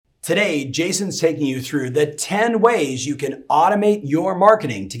Today, Jason's taking you through the 10 ways you can automate your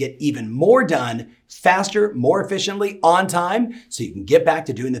marketing to get even more done faster, more efficiently, on time, so you can get back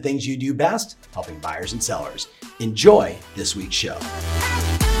to doing the things you do best, helping buyers and sellers. Enjoy this week's show.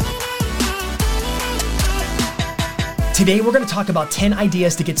 Today, we're going to talk about 10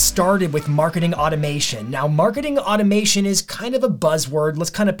 ideas to get started with marketing automation. Now, marketing automation is kind of a buzzword. Let's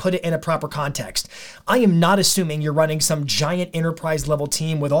kind of put it in a proper context. I am not assuming you're running some giant enterprise level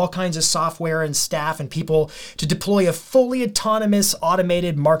team with all kinds of software and staff and people to deploy a fully autonomous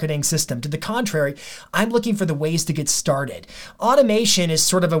automated marketing system. To the contrary, I'm looking for the ways to get started. Automation is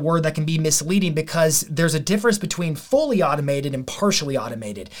sort of a word that can be misleading because there's a difference between fully automated and partially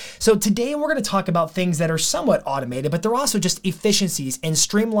automated. So today, we're going to talk about things that are somewhat automated, but they're also just efficiencies and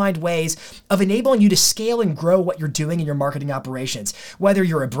streamlined ways of enabling you to scale and grow what you're doing in your marketing operations. Whether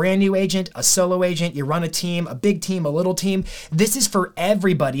you're a brand new agent, a solo agent, you run a team, a big team, a little team, this is for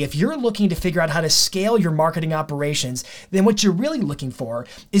everybody. If you're looking to figure out how to scale your marketing operations, then what you're really looking for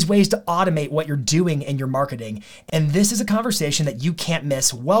is ways to automate what you're doing in your marketing. And this is a conversation that you can't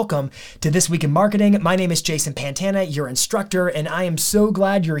miss. Welcome to This Week in Marketing. My name is Jason Pantana, your instructor, and I am so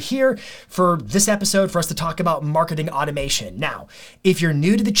glad you're here for this episode for us to talk about marketing automation. Now, if you're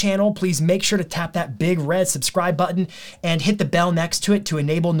new to the channel, please make sure to tap that big red subscribe button and hit the bell next to it to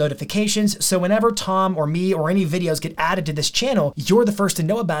enable notifications. So whenever Tom or me or any videos get added to this channel, you're the first to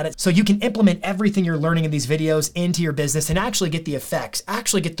know about it. So you can implement everything you're learning in these videos into your business and actually get the effects,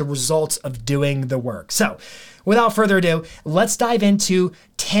 actually get the results of doing the work. So without further ado, let's dive into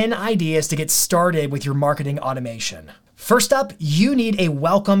 10 ideas to get started with your marketing automation. First up, you need a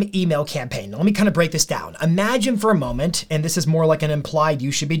welcome email campaign. Now, let me kind of break this down. Imagine for a moment, and this is more like an implied you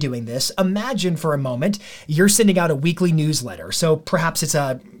should be doing this. Imagine for a moment, you're sending out a weekly newsletter. So perhaps it's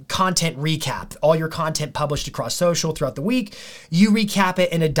a content recap, all your content published across social throughout the week. You recap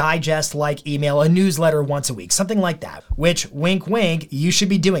it in a digest-like email, a newsletter once a week, something like that, which wink, wink, you should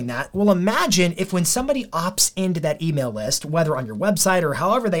be doing that. Well, imagine if when somebody opts into that email list, whether on your website or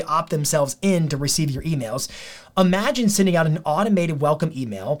however they opt themselves in to receive your emails, imagine sending out an automated welcome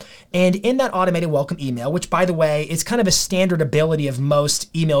email. And in that automated welcome email, which by the way, is kind of a standard ability of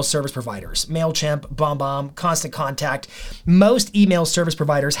most email service providers, MailChimp, BombBomb, Constant Contact, most email service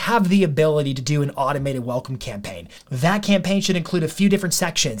providers have the ability to do an automated welcome campaign. That campaign should include a few different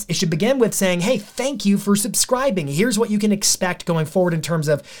sections. It should begin with saying, hey, thank you for subscribing. Here's what you can expect going forward in terms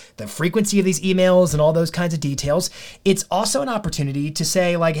of the frequency of these emails and all those kinds of details. It's also an opportunity to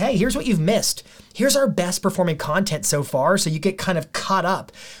say like, hey, here's what you've missed. Here's our best performing content so far. So you get kind of caught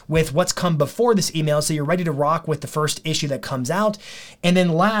up with what's come before this email. So you're ready to rock with the first issue that comes out. And then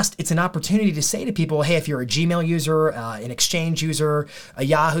last, it's an opportunity to say to people, hey, if you're a Gmail user, an Exchange user, a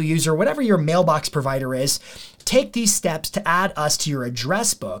Yahoo user, whatever your mailbox provider is, take these steps to add us to your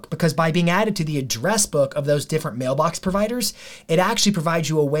address book, because by being added to the address book of those different mailbox providers, it actually provides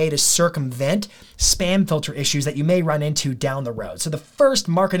you a way to circumvent spam filter issues that you may run into down the road. So the first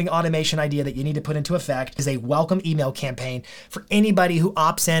marketing automation idea that you need to put into effect is a welcome email campaign for anybody who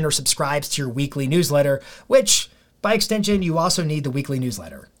opts in or subscribes to your weekly newsletter, which by extension, you also need the weekly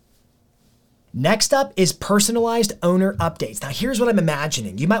newsletter. Next up is personalized owner updates. Now, here's what I'm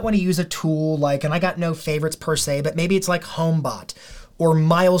imagining. You might want to use a tool like, and I got no favorites per se, but maybe it's like HomeBot or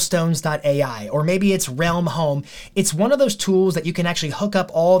Milestones.ai, or maybe it's Realm Home. It's one of those tools that you can actually hook up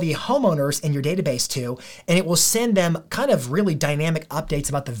all the homeowners in your database to, and it will send them kind of really dynamic updates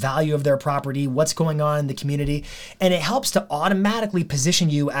about the value of their property, what's going on in the community, and it helps to automatically position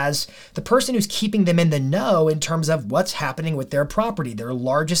you as the person who's keeping them in the know in terms of what's happening with their property, their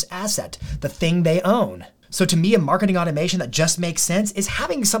largest asset, the thing they own. So to me, a marketing automation that just makes sense is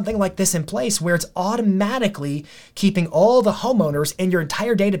having something like this in place where it's automatically keeping all the homeowners in your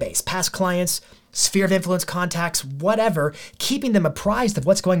entire database, past clients, sphere of influence contacts, whatever, keeping them apprised of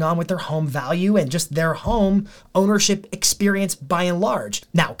what's going on with their home value and just their home ownership experience by and large.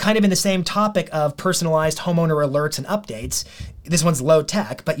 Now, kind of in the same topic of personalized homeowner alerts and updates, this one's low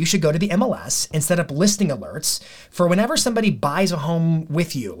tech, but you should go to the MLS and set up listing alerts for whenever somebody buys a home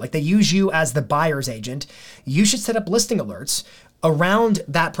with you, like they use you as the buyer's agent, you should set up listing alerts around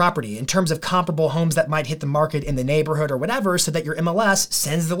that property in terms of comparable homes that might hit the market in the neighborhood or whatever, so that your MLS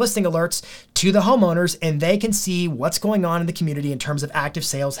sends the listing alerts to the homeowners and they can see what's going on in the community in terms of active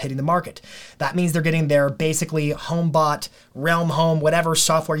sales hitting the market. That means they're getting their basically HomeBot, Realm Home, whatever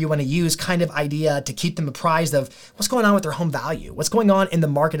software you want to use kind of idea to keep them apprised of what's going on with their home value, what's going on in the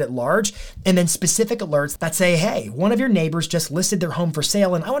market at large, and then specific alerts that say, hey, one of your neighbors just listed their home for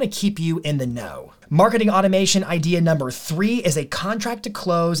sale and I want to keep you in the know. Marketing automation idea number 3 is a contract to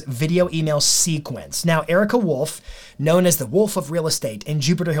close video email sequence. Now, Erica Wolf, known as the Wolf of Real Estate in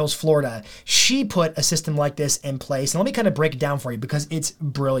Jupiter Hills, Florida, she put a system like this in place. And let me kind of break it down for you because it's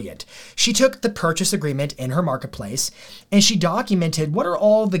brilliant. She took the purchase agreement in her marketplace and she documented what are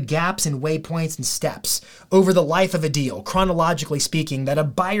all the gaps and waypoints and steps over the life of a deal, chronologically speaking, that a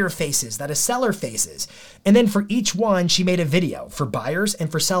buyer faces, that a seller faces. And then for each one, she made a video for buyers and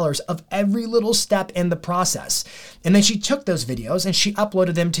for sellers of every little step in the process. And then she took those videos and she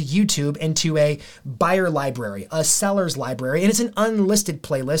uploaded them to YouTube into a buyer library, a seller's library, and it's an unlisted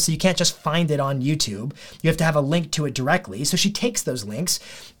playlist, so you can't just find it on YouTube. You have to have a link to it directly. So she takes those links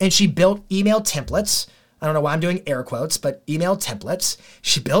and she built email templates. I don't know why I'm doing air quotes, but email templates.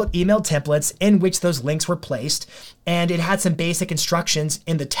 She built email templates in which those links were placed, and it had some basic instructions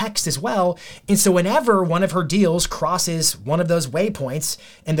in the text as well. And so whenever one of her deals crosses one of those waypoints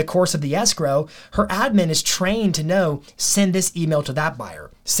in the course of the escrow, her admin is trained to know, send this email to that buyer,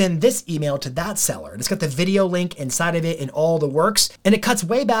 send this email to that seller. And it's got the video link inside of it and all the works. And it cuts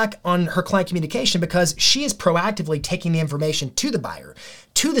way back on her client communication because she is proactively taking the information to the buyer,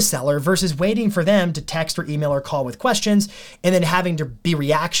 to the seller, versus waiting for them to text or email or call with questions and then having to be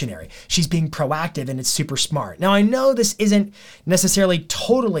reactionary. She's being proactive and it's super smart. Now, I know this isn't necessarily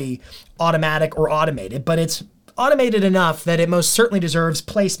totally automatic or automated, but it's automated enough that it most certainly deserves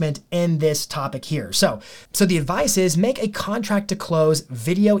placement in this topic here. So the advice is make a contract to close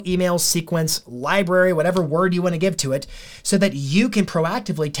video email sequence library, whatever word you want to give to it, so that you can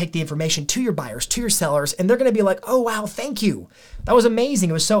proactively take the information to your buyers, to your sellers, and they're going to be like, oh, wow, thank you. That was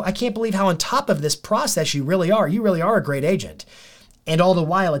amazing. I can't believe how on top of this process you really are. You really are a great agent. And all the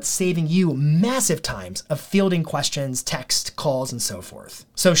while, it's saving you massive times of fielding questions, text, calls, and so forth.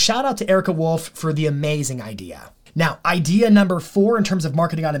 So shout out to Erica Wolf for the amazing idea. Now, idea number 4 in terms of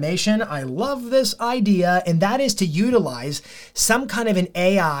marketing automation, I love this idea, and that is to utilize some kind of an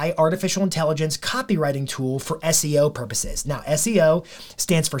AI, artificial intelligence copywriting tool for SEO purposes. Now, SEO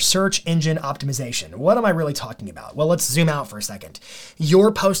stands for search engine optimization. What am I really talking about? Well, let's zoom out for a second.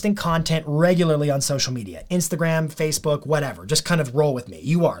 You're posting content regularly on social media, Instagram, Facebook, whatever. Just kind of roll with me.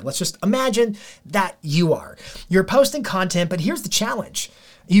 You are. Let's just imagine that you are. You're posting content, but here's the challenge.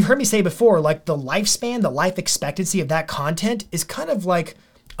 You've heard me say before, like the lifespan, the life expectancy of that content is kind of like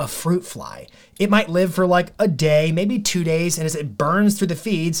a fruit fly. It might live for like a day, maybe 2 days, and as it burns through the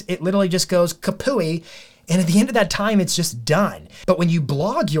feeds, it literally just goes kapooey. And at the end of that time, it's just done. But when you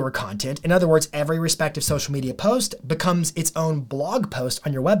blog your content, in other words, every respective social media post becomes its own blog post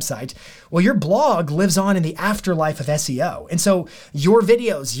on your website, well, your blog lives on in the afterlife of SEO. And so your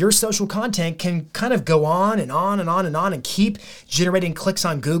videos, your social content can kind of go on and on and on and on and keep generating clicks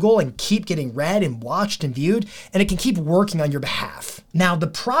on Google and keep getting read and watched and viewed, and it can keep working on your behalf. Now, the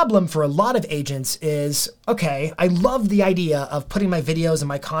problem for a lot of agents is, okay, I love the idea of putting my videos and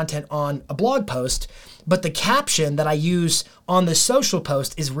my content on a blog post, but the caption that I use on the social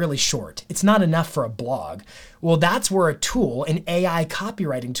post is really short. It's not enough for a blog. Well, that's where a tool, an AI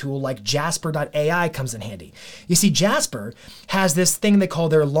copywriting tool like Jasper.ai comes in handy. You see, Jasper has this thing they call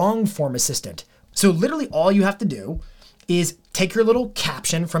their long form assistant. So literally all you have to do is take your little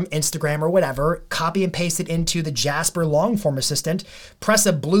caption from Instagram or whatever, copy and paste it into the Jasper long form assistant, press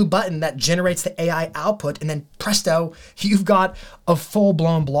a blue button that generates the AI output, and then presto, you've got a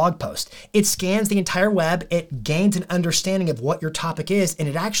full-blown blog post. It scans the entire web, it gains an understanding of what your topic is, and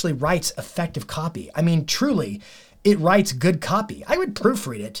it actually writes effective copy. I mean, truly, it writes good copy. I would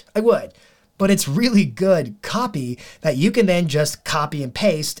proofread it, I would. But it's really good copy that you can then just copy and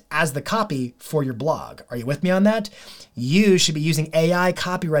paste as the copy for your blog. Are you with me on that? You should be using AI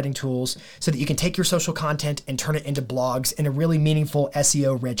copywriting tools so that you can take your social content and turn it into blogs in a really meaningful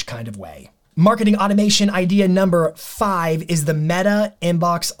SEO-rich kind of way. Marketing automation idea number 5 is the meta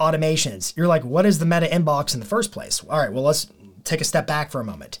inbox automations. You're like, what is the meta inbox in the first place? All right, well, let's take a step back for a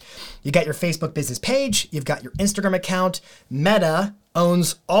moment. You got your Facebook business page, you've got your Instagram account. Meta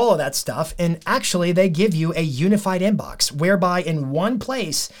owns all of that stuff, and actually they give you a unified inbox whereby in one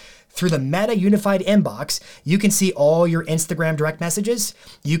place, through the Meta Unified Inbox, you can see all your Instagram direct messages,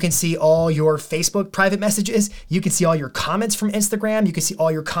 you can see all your Facebook private messages, you can see all your comments from Instagram, you can see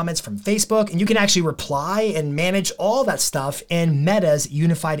all your comments from Facebook, and you can actually reply and manage all that stuff in Meta's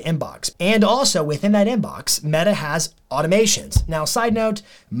Unified Inbox. And also within that inbox, Meta has automations. Now, side note,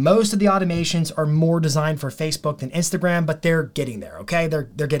 most of the automations are more designed for Facebook than Instagram, but they're getting there, okay? They're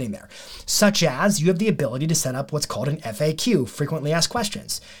getting there. Such as you have the ability to set up what's called an FAQ, frequently asked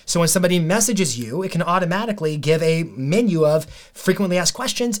questions. So So when somebody messages you, it can automatically give a menu of frequently asked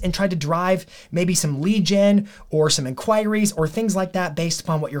questions and try to drive maybe some lead gen or some inquiries or things like that based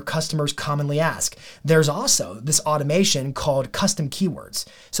upon what your customers commonly ask. There's also this automation called custom keywords.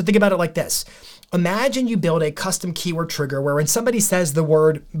 So think about it like this. Imagine you build a custom keyword trigger where when somebody says the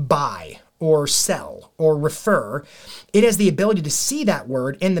word buy or sell or refer, it has the ability to see that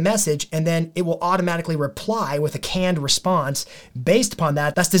word in the message, and then it will automatically reply with a canned response based upon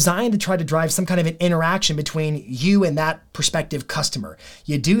that. That's designed to try to drive some kind of an interaction between you and that prospective customer.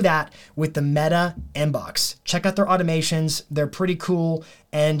 You do that with the Meta Inbox. Check out their automations. They're pretty cool,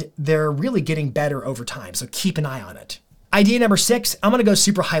 and they're really getting better over time, so keep an eye on it. Idea number 6, I'm gonna go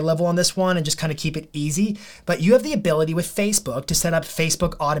super high level on this one and just kind of keep it easy, but you have the ability with Facebook to set up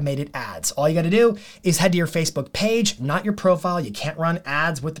Facebook automated ads. All you gotta do is head to your Facebook page, not your profile. You can't run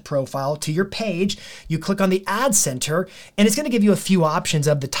ads with the profile. To your page, you click on the Ad Center, and it's gonna give you a few options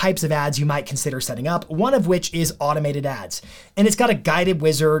of the types of ads you might consider setting up, one of which is automated ads. And it's got a guided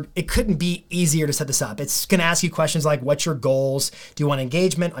wizard. It couldn't be easier to set this up. It's gonna ask you questions like, what's your goals? Do you want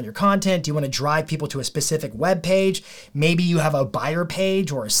engagement on your content? Do you wanna drive people to a specific web page? Maybe you have a buyer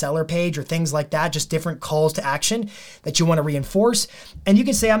page or a seller page or things like that, just different calls to action that you want to reinforce. And you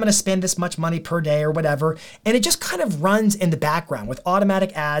can say, I'm going to spend this much money per day or whatever. And it just kind of runs in the background with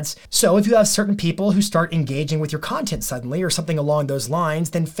automatic ads. So if you have certain people who start engaging with your content suddenly or something along those lines,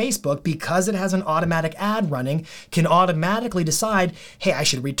 then Facebook, because it has an automatic ad running, can automatically decide, hey, I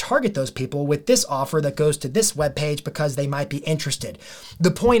should retarget those people with this offer that goes to this web page because they might be interested. The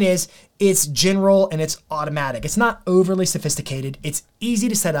point is, it's general and it's automatic. It's not overly sophisticated. It's easy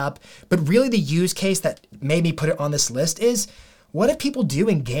to set up, but really the use case that made me put it on this list is, what if people do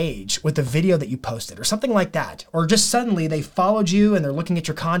engage with the video that you posted or something like that? Or just suddenly they followed you and they're looking at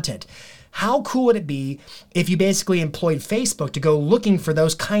your content. How cool would it be if you basically employed Facebook to go looking for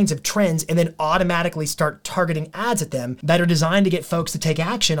those kinds of trends and then automatically start targeting ads at them that are designed to get folks to take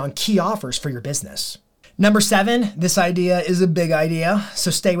action on key offers for your business? Number 7, this idea is a big idea,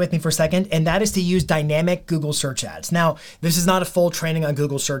 so stay with me for a second, and that is to use dynamic Google search ads. Now, this is not a full training on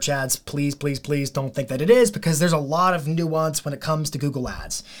Google search ads. Please, please, please don't think that it is, because there's a lot of nuance when it comes to Google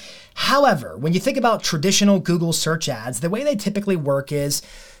ads. However, when you think about traditional Google search ads, the way they typically work is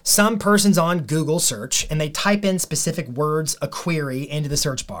some person's on Google search and they type in specific words, a query into the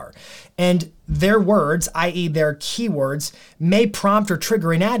search bar. And their words, i.e. their keywords, may prompt or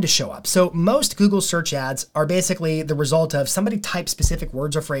trigger an ad to show up. So most Google search ads are basically the result of somebody type specific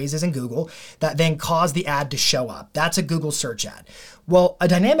words or phrases in Google that then cause the ad to show up. That's a Google search ad. Well, a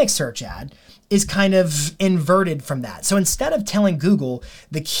dynamic search ad is kind of inverted from that. So instead of telling Google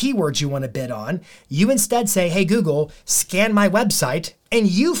the keywords you want to bid on, you instead say, hey, Google, scan my website, and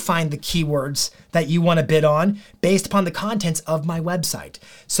you find the keywords that you want to bid on based upon the contents of my website.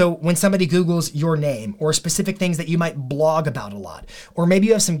 So when somebody Googles your name or specific things that you might blog about a lot, or maybe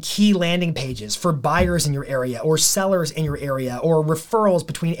you have some key landing pages for buyers in your area or sellers in your area or referrals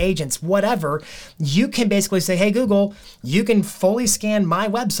between agents, whatever, you can basically say, hey, Google, you can fully scan my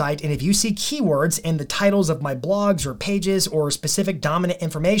website, and if you see keywords in the titles of my blogs or pages or specific dominant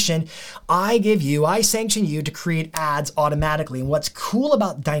information, I sanction you to create ads automatically. And what's cool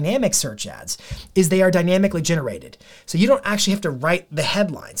about dynamic search ads is they are dynamically generated. So you don't actually have to write the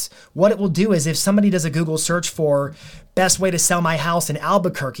headlines. What it will do is if somebody does a Google search for best way to sell my house in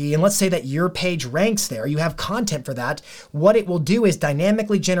Albuquerque, and let's say that your page ranks there, you have content for that, what it will do is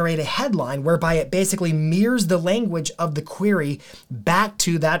dynamically generate a headline whereby it basically mirrors the language of the query back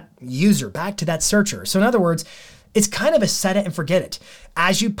to that user, back to that searcher. So in other words, it's kind of a set it and forget it.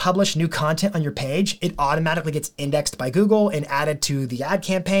 As you publish new content on your page, it automatically gets indexed by Google and added to the ad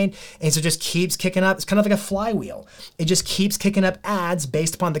campaign. And so it just keeps kicking up. It's kind of like a flywheel. It just keeps kicking up ads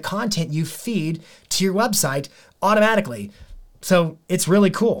based upon the content you feed to your website automatically. So it's really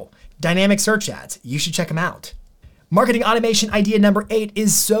cool. Dynamic search ads. You should check them out. Marketing automation idea number 8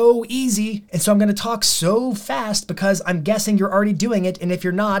 is so easy. And so I'm going to talk so fast because I'm guessing you're already doing it. And if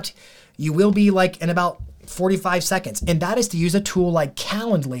you're not, you will be like in about 45 seconds. And that is to use a tool like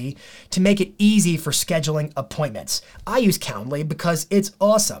Calendly to make it easy for scheduling appointments. I use Calendly because it's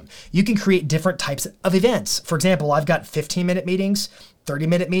awesome. You can create different types of events. For example, I've got 15-minute meetings,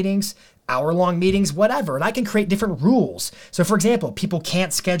 30-minute meetings, hour-long meetings, whatever, and I can create different rules. So for example, people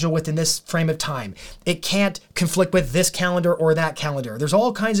can't schedule within this frame of time. It can't conflict with this calendar or that calendar. There's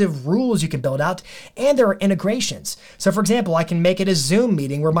all kinds of rules you can build out, and there are integrations. So for example, I can make it a Zoom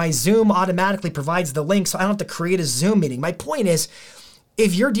meeting where my Zoom automatically provides the link so I don't have to create a Zoom meeting. My point is,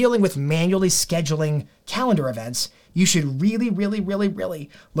 If you're dealing with manually scheduling calendar events, you should really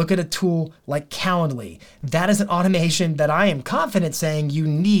look at a tool like Calendly. That is an automation that I am confident saying you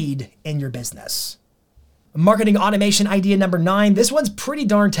need in your business. Marketing automation idea number 9. This one's pretty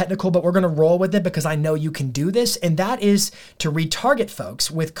darn technical, but we're gonna roll with it because I know you can do this, and that is to retarget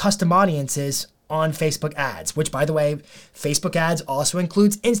folks with custom audiences on Facebook ads, which, by the way, Facebook ads also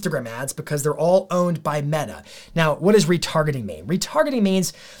includes Instagram ads because they're all owned by Meta. Now, what does retargeting mean? Retargeting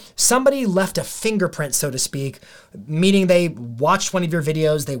means somebody left a fingerprint, so to speak, meaning they watched one of your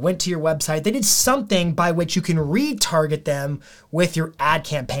videos, they went to your website, they did something by which you can retarget them with your ad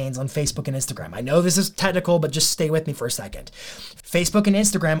campaigns on Facebook and Instagram. I know this is technical, but just stay with me for a second. Facebook and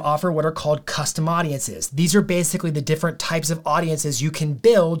Instagram offer what are called custom audiences. These are basically the different types of audiences you can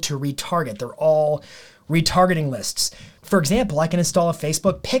build to retarget. They're all retargeting lists. For example, I can install a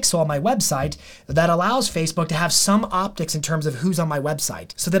Facebook pixel on my website that allows Facebook to have some optics in terms of who's on my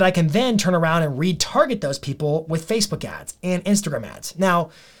website so that I can then turn around and retarget those people with Facebook ads and Instagram ads.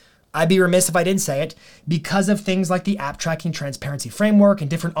 Now, I'd be remiss if I didn't say it, because of things like the app tracking transparency framework and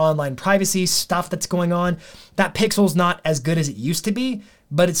different online privacy stuff that's going on, that pixel's not as good as it used to be,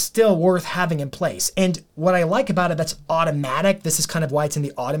 but it's still worth having in place. And what I like about it that's automatic, this is kind of why it's in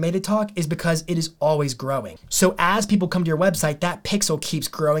the automated talk, is because it is always growing. So as people come to your website, that pixel keeps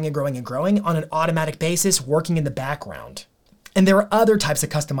growing and growing and growing on an automatic basis, working in the background. And there are other types of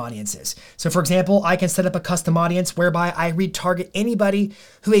custom audiences. So for example, I can set up a custom audience whereby I retarget anybody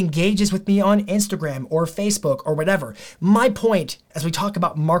who engages with me on Instagram or Facebook or whatever. My point as we talk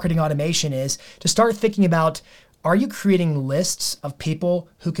about marketing automation is to start thinking about, are you creating lists of people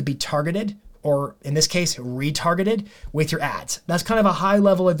who could be targeted, or in this case, retargeted with your ads? That's kind of a high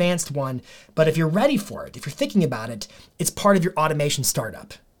level advanced one, but if you're ready for it, if you're thinking about it, it's part of your automation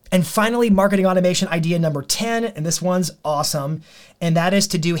startup. And finally, marketing automation idea number 10, and this one's awesome, and that is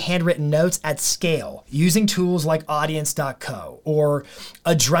to do handwritten notes at scale using tools like Audience.co or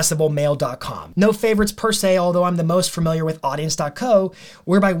AddressableMail.com. No favorites per se, although I'm the most familiar with Audience.co,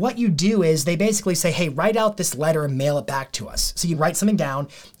 whereby what you do is they basically say, hey, write out this letter and mail it back to us. So you write something down,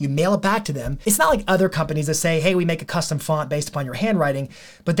 you mail it back to them. It's not like other companies that say, hey, we make a custom font based upon your handwriting,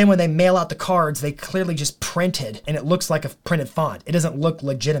 but then when they mail out the cards, they clearly just printed and it looks like a printed font. It doesn't look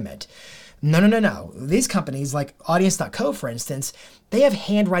legitimate. No. These companies like Audience.co, for instance, they have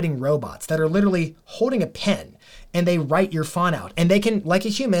handwriting robots that are literally holding a pen and they write your font out. And they can, like a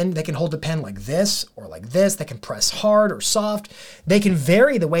human, they can hold the pen like this or like this. They can press hard or soft. They can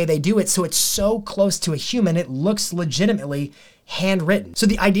vary the way they do it so it's so close to a human, it looks legitimately handwritten. So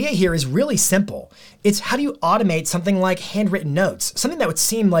the idea here is really simple. It's how do you automate something like handwritten notes, something that would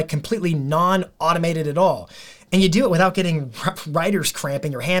seem like completely non-automated at all. And you do it without getting writer's cramp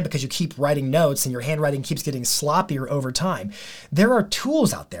in your hand because you keep writing notes and your handwriting keeps getting sloppier over time. There are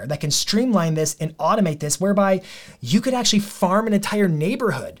tools out there that can streamline this and automate this, whereby you could actually farm an entire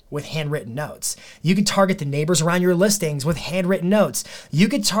neighborhood with handwritten notes. You could target the neighbors around your listings with handwritten notes. You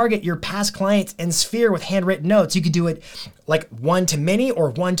could target your past clients in Sphere with handwritten notes. You could do it like one-to-many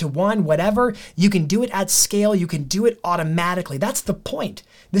or one-to-one, whatever. You can do it at scale. You can do it automatically. That's the point.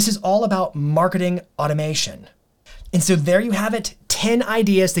 This is all about marketing automation. And so there you have it, 10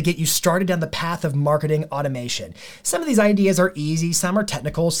 ideas to get you started down the path of marketing automation. Some of these ideas are easy, some are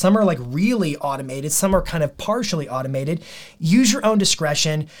technical, some are like really automated, some are kind of partially automated. Use your own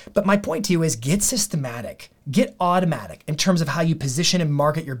discretion, but my point to you is get systematic, get automatic in terms of how you position and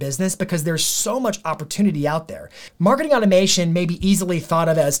market your business because there's so much opportunity out there. Marketing automation may be easily thought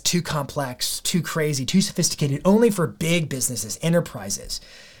of as too complex, too crazy, too sophisticated, only for big businesses, enterprises.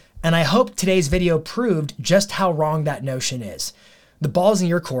 And I hope today's video proved just how wrong that notion is. The ball's in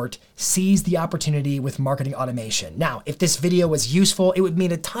your court. Seize the opportunity with marketing automation. Now, if this video was useful, it would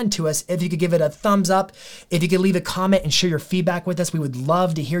mean a ton to us if you could give it a thumbs up, if you could leave a comment and share your feedback with us. We would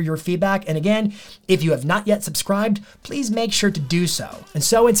love to hear your feedback. And again, if you have not yet subscribed, please make sure to do so. And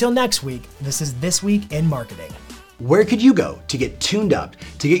so until next week, this is This Week in Marketing. Where could you go to get tuned up,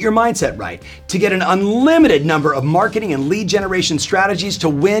 to get your mindset right, to get an unlimited number of marketing and lead generation strategies to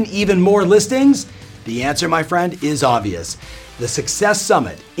win even more listings? The answer, my friend, is obvious. The Success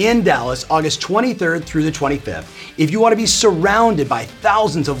Summit in Dallas, August 23rd through the 25th. If you want to be surrounded by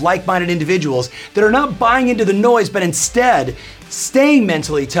thousands of like-minded individuals that are not buying into the noise, but instead staying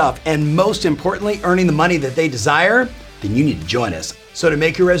mentally tough and most importantly, earning the money that they desire, then you need to join us. So to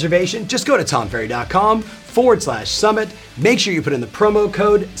make your reservation, just go to tomferry.com/summit. Make sure you put in the promo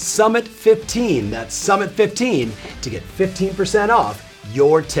code SUMMIT15, that's SUMMIT15, to get 15% off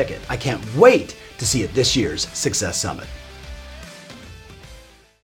your ticket. I can't wait to see you at this year's Success Summit.